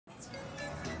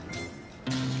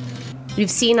We've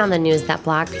seen on the news that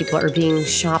Black people are being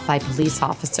shot by police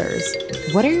officers.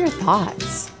 What are your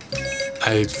thoughts?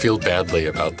 I feel badly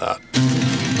about that.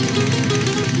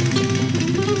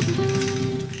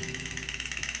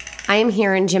 I am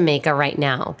here in Jamaica right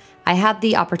now. I had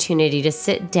the opportunity to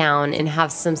sit down and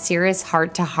have some serious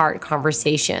heart-to-heart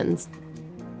conversations.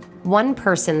 One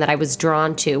person that I was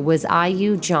drawn to was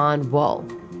AYIU JOHN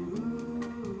WUOL.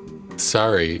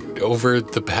 Sorry, over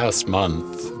the past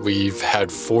month, we've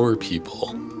had 4 people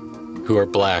who are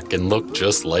Black and look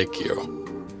just like you.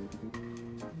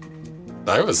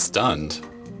 I was stunned.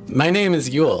 My name is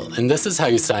Yule, and this is how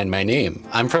you sign my name.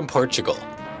 I'm from Portugal.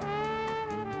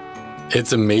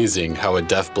 It's amazing how a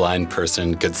deaf-blind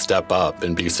person could step up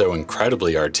and be so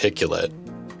incredibly articulate.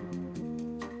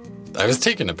 I was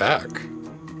taken aback.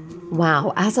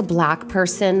 Wow, as a Black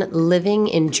person living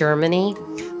in Germany,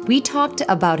 we talked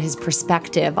about his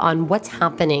perspective on what's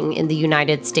happening in the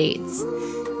United States.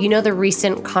 You know the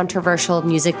recent controversial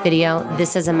music video,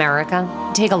 This Is America?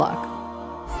 Take a look.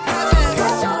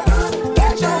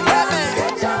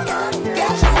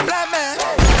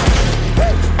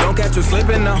 Don't catch you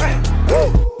slipping now.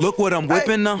 Look what I'm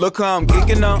whipping now. Look how I'm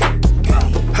kicking now.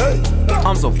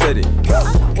 I'm so fitted.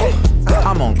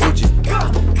 I'm on Gucci.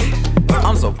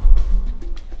 I'm so...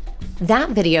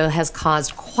 That video has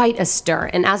caused quite a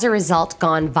stir and as a result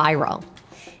gone viral.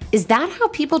 Is that how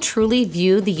people truly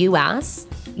view the US?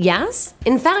 Yes,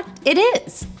 in fact, it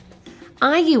is.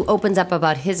 AYIU opens up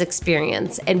about his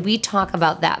experience and we talk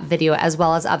about that video as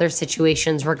well as other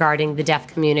situations regarding the deaf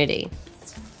community.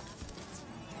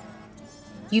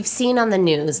 You've seen on the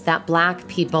news that Black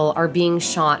people are being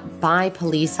shot by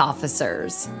police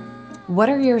officers. What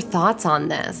are your thoughts on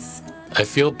this? I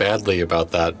feel badly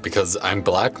about that because I'm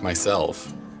Black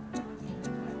myself.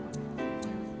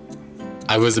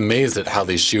 I was amazed at how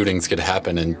these shootings could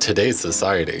happen in today's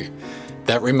society.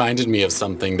 That reminded me of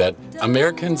something that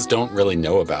Americans don't really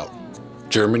know about.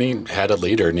 Germany had a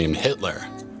leader named Hitler.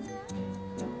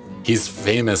 He's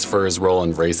famous for his role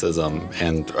in racism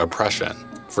and oppression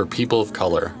for people of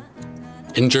color.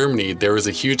 In Germany, there was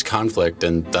a huge conflict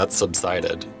and that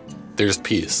subsided. There's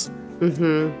peace.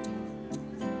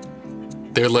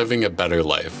 They're living a better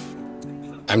life.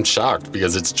 I'm shocked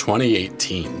because it's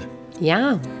 2018.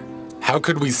 Yeah. How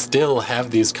could we still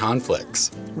have these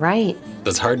conflicts? Right.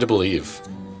 That's hard to believe.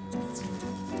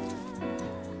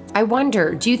 I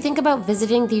wonder, do you think about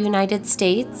visiting the United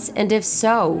States? And if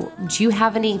so, do you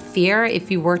have any fear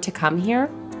if you were to come here?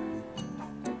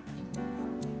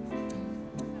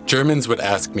 Germans would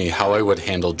ask me how I would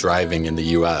handle driving in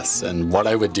the US and what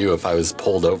I would do if I was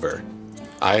pulled over.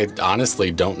 I honestly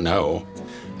don't know.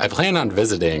 I plan on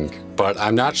visiting, but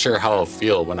I'm not sure how I'll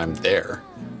feel when I'm there.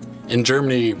 In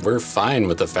Germany, we're fine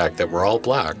with the fact that we're all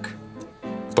Black.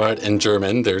 But in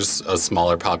German, there's a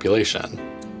smaller population.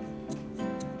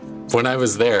 When I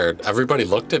was there, everybody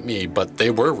looked at me, but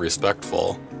they were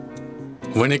respectful.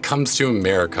 When it comes to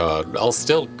America, I'll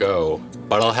still go,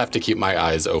 but I'll have to keep my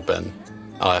eyes open.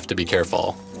 I'll have to be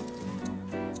careful.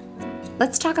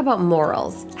 Let's talk about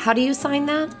morals. How do you sign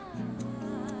that?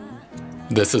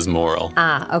 This is moral.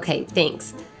 Ah, okay,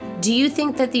 thanks. Do you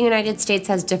think that the United States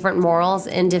has different morals,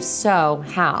 and if so,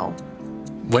 how?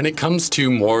 When it comes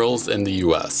to morals in the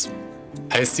US,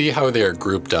 I see how they are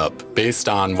grouped up based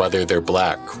on whether they're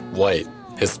Black, white,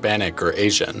 Hispanic, or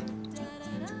Asian.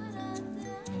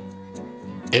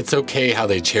 It's okay how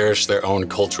they cherish their own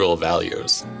cultural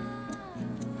values.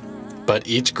 But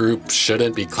each group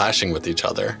shouldn't be clashing with each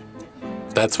other.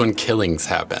 That's when killings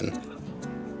happen.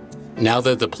 Now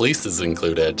that the police is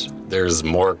included, there's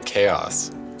more chaos.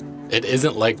 It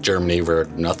isn't like Germany where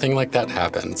nothing like that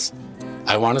happens.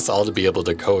 I want us all to be able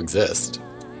to coexist.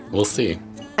 We'll see.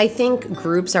 I think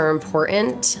groups are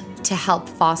important to help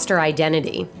foster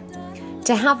identity.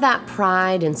 To have that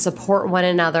pride and support one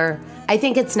another, I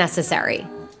think it's necessary.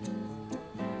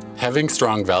 Having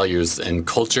strong values in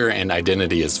culture and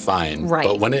identity is fine, right.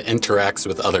 But when it interacts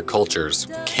with other cultures,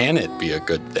 can it be a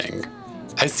good thing?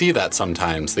 I see that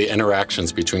sometimes the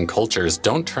interactions between cultures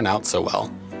don't turn out so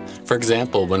well. For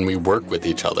example, when we work with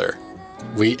each other,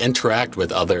 we interact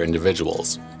with other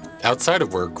individuals. Outside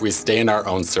of work, we stay in our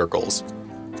own circles.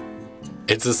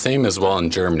 It's the same as well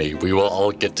in Germany. We will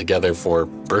all get together for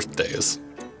birthdays.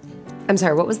 I'm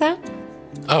sorry, what was that?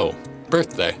 Oh,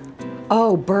 birthday.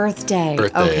 Oh, birthday.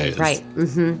 Birthdays. Okay, right.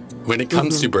 When it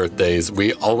comes to birthdays,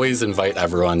 we always invite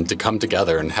everyone to come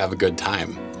together and have a good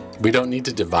time. We don't need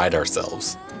to divide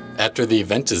ourselves. After the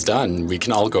event is done, we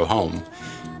can all go home.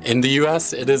 In the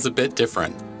US, it is a bit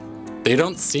different. They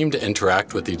don't seem to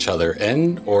interact with each other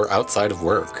in or outside of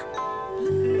work.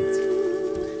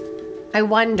 I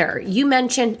wonder, you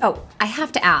mentioned, I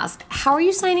have to ask, how are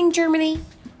you signing Germany?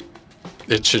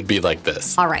 It should be like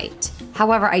this. All right.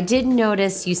 However, I did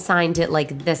notice you signed it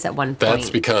like this at one point. That's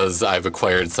because I've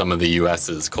acquired some of the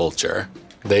US's culture.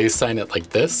 They sign it like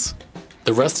this.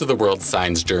 The rest of the world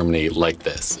signs Germany like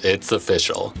this. It's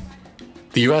official.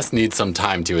 The US needs some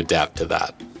time to adapt to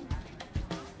that.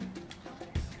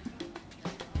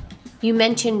 You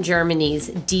mentioned Germany's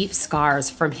deep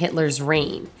scars from Hitler's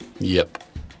reign. Yep.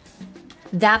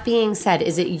 That being said,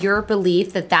 is it your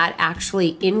belief that that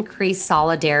actually increased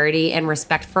solidarity and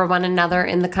respect for one another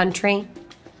in the country?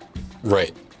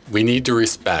 Right. We need to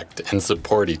respect and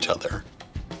support each other.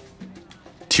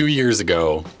 2 years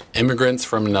ago, immigrants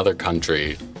from another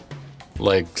country,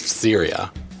 like Syria,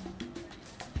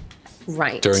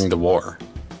 right, during the war,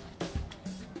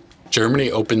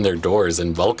 Germany opened their doors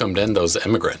and welcomed in those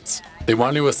immigrants. They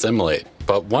want to assimilate,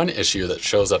 but one issue that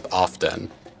shows up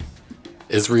often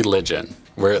is religion,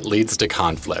 where it leads to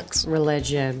conflicts.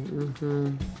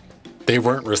 Religion, They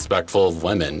weren't respectful of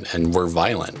women and were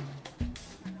violent.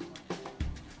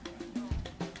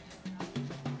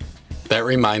 That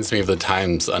reminds me of the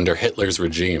times under Hitler's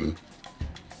regime.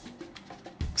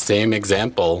 Same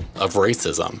example of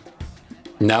racism.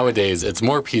 Nowadays, it's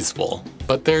more peaceful,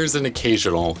 but there's an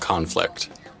occasional conflict.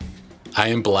 I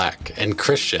am Black and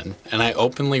Christian, and I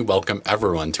openly welcome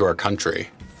everyone to our country.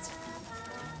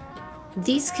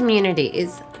 These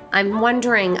communities, I'm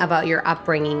wondering about your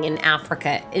upbringing in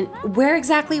Africa. Where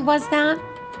exactly was that?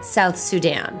 South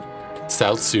Sudan.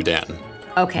 South Sudan.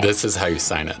 Okay. This is how you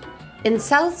sign it. In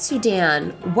South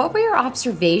Sudan, what were your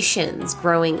observations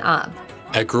growing up?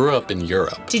 I grew up in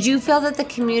Europe. Did you feel that the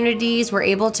communities were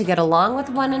able to get along with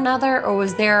one another, or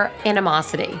was there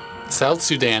animosity? South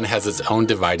Sudan has its own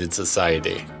divided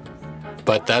society,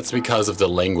 but that's because of the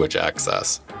language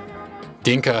access.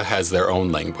 Dinka has their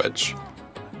own language.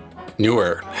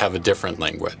 Nuer have a different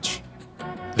language.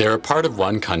 They're a part of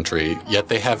one country, yet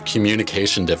they have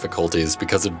communication difficulties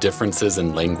because of differences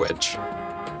in language.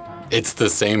 It's the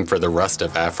same for the rest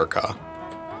of Africa.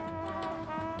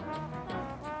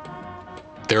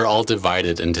 They're all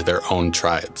divided into their own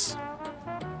tribes.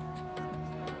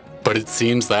 But it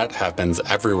seems that happens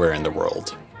everywhere in the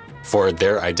world, for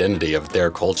their identity of their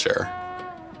culture.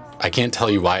 I can't tell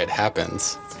you why it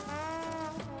happens.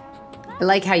 I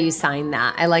like how you signed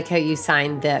that. I like how you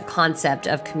signed the concept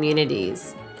of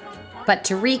communities. But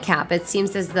to recap, it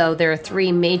seems as though there are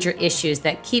three major issues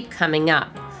that keep coming up,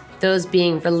 those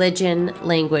being religion,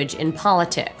 language, and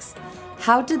politics.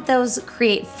 How did those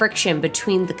create friction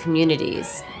between the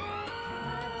communities?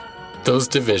 Those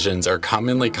divisions are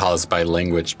commonly caused by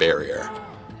language barrier.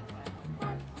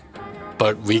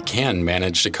 But we can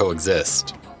manage to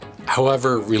coexist.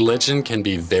 However, religion can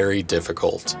be very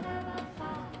difficult.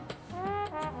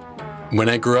 When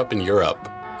I grew up in Europe,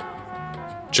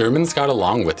 Germans got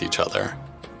along with each other.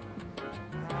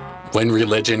 When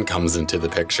religion comes into the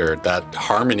picture, that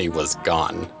harmony was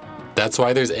gone. That's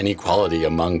why there's inequality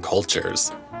among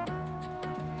cultures.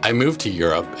 I moved to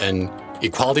Europe and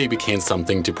equality became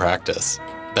something to practice.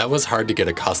 That was hard to get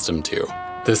accustomed to.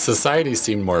 The society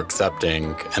seemed more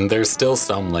accepting, and there's still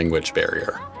some language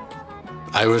barrier.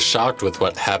 I was shocked with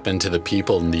what happened to the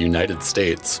people in the United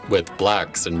States, with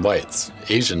blacks and whites,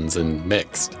 Asians and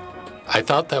mixed. I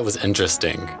thought that was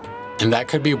interesting, and that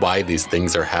could be why these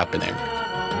things are happening.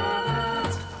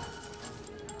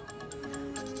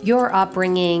 Your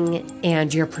upbringing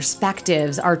and your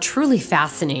perspectives are truly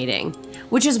fascinating,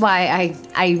 which is why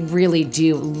I really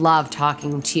do love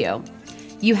talking to you.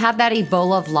 You had that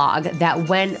Ebola vlog that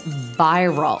went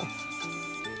viral.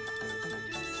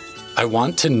 I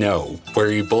want to know where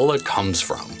Ebola comes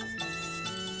from.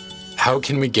 How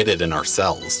can we get it in our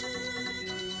cells?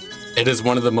 It is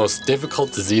one of the most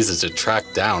difficult diseases to track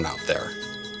down out there.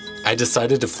 I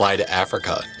decided to fly to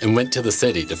Africa and went to the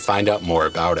city to find out more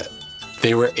about it.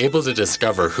 They were able to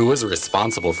discover who was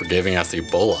responsible for giving us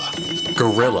Ebola.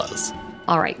 Gorillas.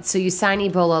 All right, so you sign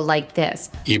Ebola like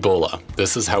this. Ebola.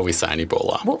 This is how we sign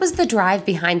Ebola. What was the drive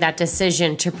behind that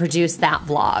decision to produce that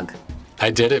vlog? I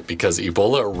did it because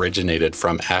Ebola originated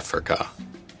from Africa.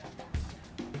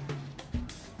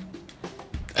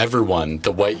 Everyone,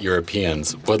 the white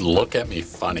Europeans, would look at me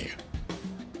funny.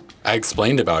 I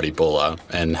explained about Ebola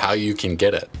and how you can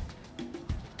get it.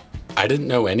 I didn't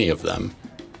know any of them.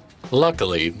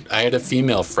 Luckily, I had a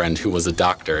female friend who was a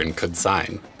doctor and could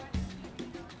sign.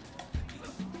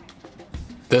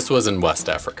 This was in West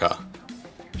Africa.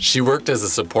 She worked as a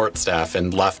support staff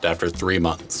and left after 3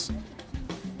 months.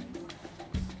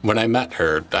 When I met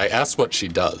her, I asked what she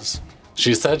does.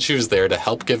 She said she was there to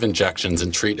help give injections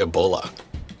and treat Ebola.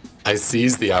 I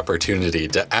seized the opportunity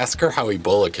to ask her how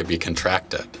Ebola could be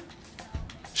contracted.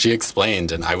 She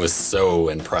explained, and I was so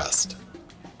impressed.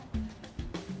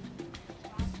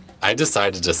 I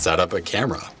decided to set up a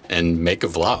camera and make a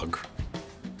vlog.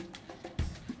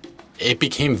 It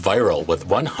became viral with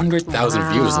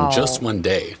 100,000 views in just one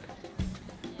day.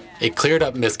 It cleared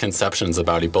up misconceptions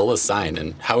about Ebola's sign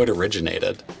and how it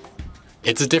originated.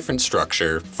 It's a different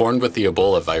structure formed with the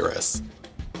Ebola virus,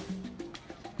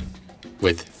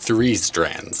 with 3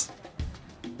 strands.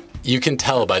 You can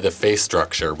tell by the face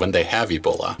structure when they have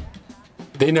Ebola.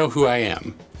 They know who I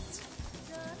am.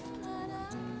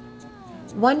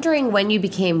 Wondering when you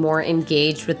became more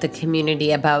engaged with the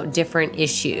community about different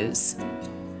issues.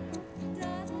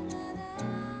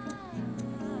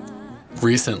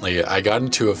 Recently, I got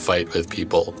into a fight with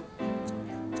people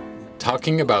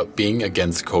talking about being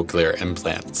against cochlear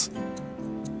implants.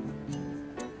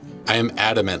 I am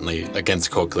adamantly against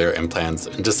cochlear implants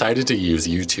and decided to use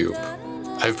YouTube.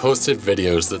 I've posted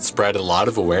videos that spread a lot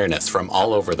of awareness from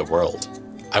all over the world.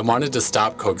 I wanted to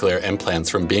stop cochlear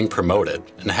implants from being promoted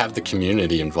and have the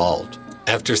community involved.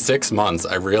 After 6 months,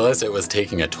 I realized it was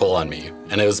taking a toll on me,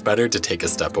 and it was better to take a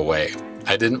step away.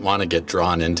 I didn't want to get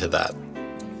drawn into that.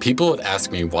 People would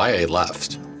ask me why I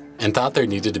left, and thought there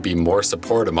needed to be more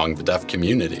support among the deaf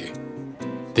community.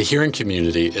 The hearing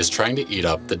community is trying to eat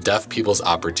up the deaf people's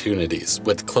opportunities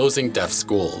with closing deaf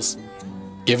schools,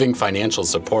 giving financial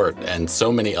support, and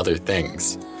so many other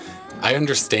things. I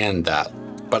understand that,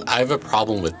 but I have a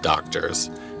problem with doctors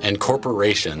and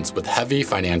corporations with heavy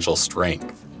financial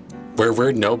strength, where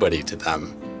we're nobody to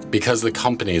them because the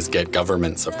companies get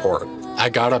government support. I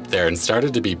got up there and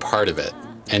started to be part of it,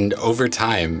 and over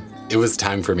time, it was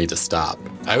time for me to stop.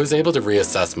 I was able to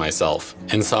reassess myself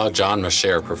and saw John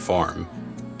WUOL perform,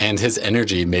 and his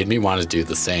energy made me want to do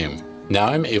the same. Now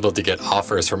I'm able to get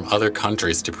offers from other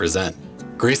countries to present.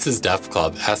 Greece's Deaf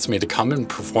Club asked me to come and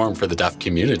perform for the deaf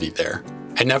community there.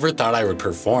 I never thought I would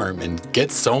perform and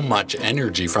get so much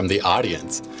energy from the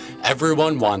audience.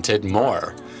 Everyone wanted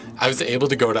more. I was able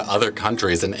to go to other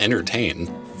countries and entertain.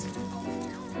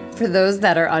 For those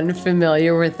that are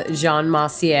unfamiliar with Jean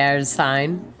WUOL's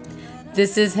sign,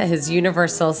 this is his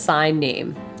universal sign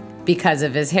name because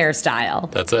of his hairstyle.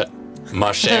 That's it.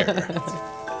 WUOL.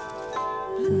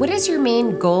 What is your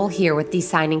main goal here with these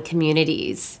signing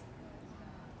communities?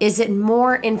 Is it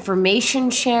more information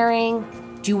sharing?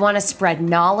 Do you want to spread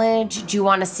knowledge? Do you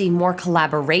want to see more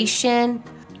collaboration?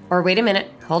 Or wait a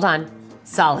minute, hold on,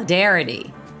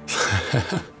 solidarity?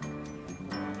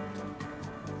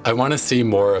 I want to see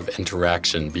more of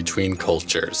interaction between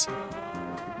cultures.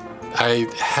 I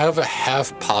have a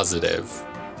half positive,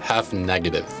 half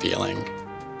negative feeling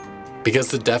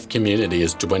because the deaf community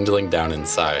is dwindling down in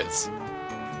size.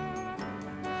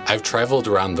 I've traveled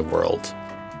around the world.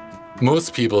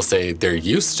 Most people say there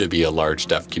used to be a large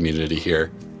deaf community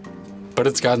here, but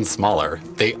it's gotten smaller.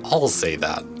 They all say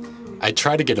that. I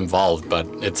try to get involved, but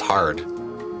it's hard.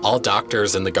 All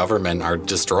doctors and the government are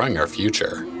destroying our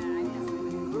future.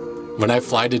 When I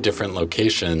fly to different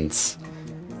locations,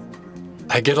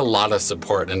 I get a lot of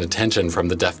support and attention from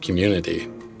the deaf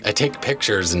community. I take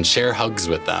pictures and share hugs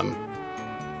with them.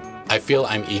 I feel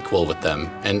I'm equal with them,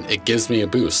 and it gives me a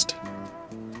boost.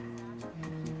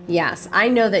 Yes, I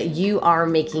know that you are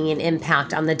making an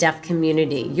impact on the deaf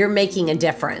community. You're making a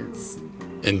difference.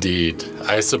 Indeed.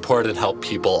 I support and help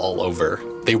people all over.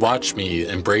 They watch me,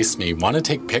 embrace me, want to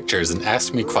take pictures, and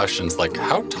ask me questions like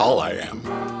how tall I am.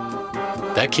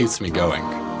 That keeps me going.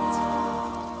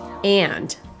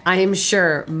 And I am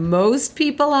sure most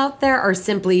people out there are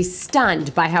simply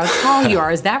stunned by how tall you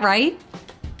are. Is that right?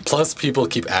 Plus, people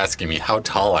keep asking me how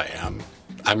tall I am.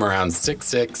 I'm around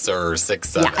 6'6" or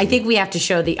 6'7". Yeah, I think we have to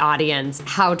show the audience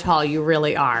how tall you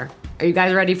really are. Are you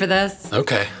guys ready for this?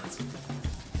 Okay.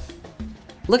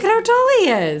 Look at how tall he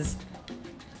is.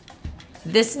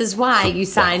 This is why you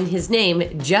signed his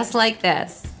name just like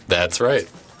this. That's right.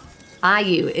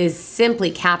 AYIU is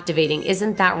simply captivating,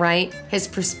 isn't that right? His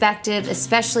perspective,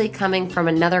 especially coming from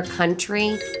another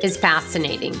country, is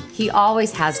fascinating. He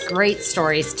always has great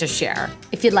stories to share.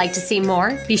 If you'd like to see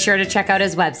more, be sure to check out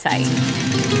his website.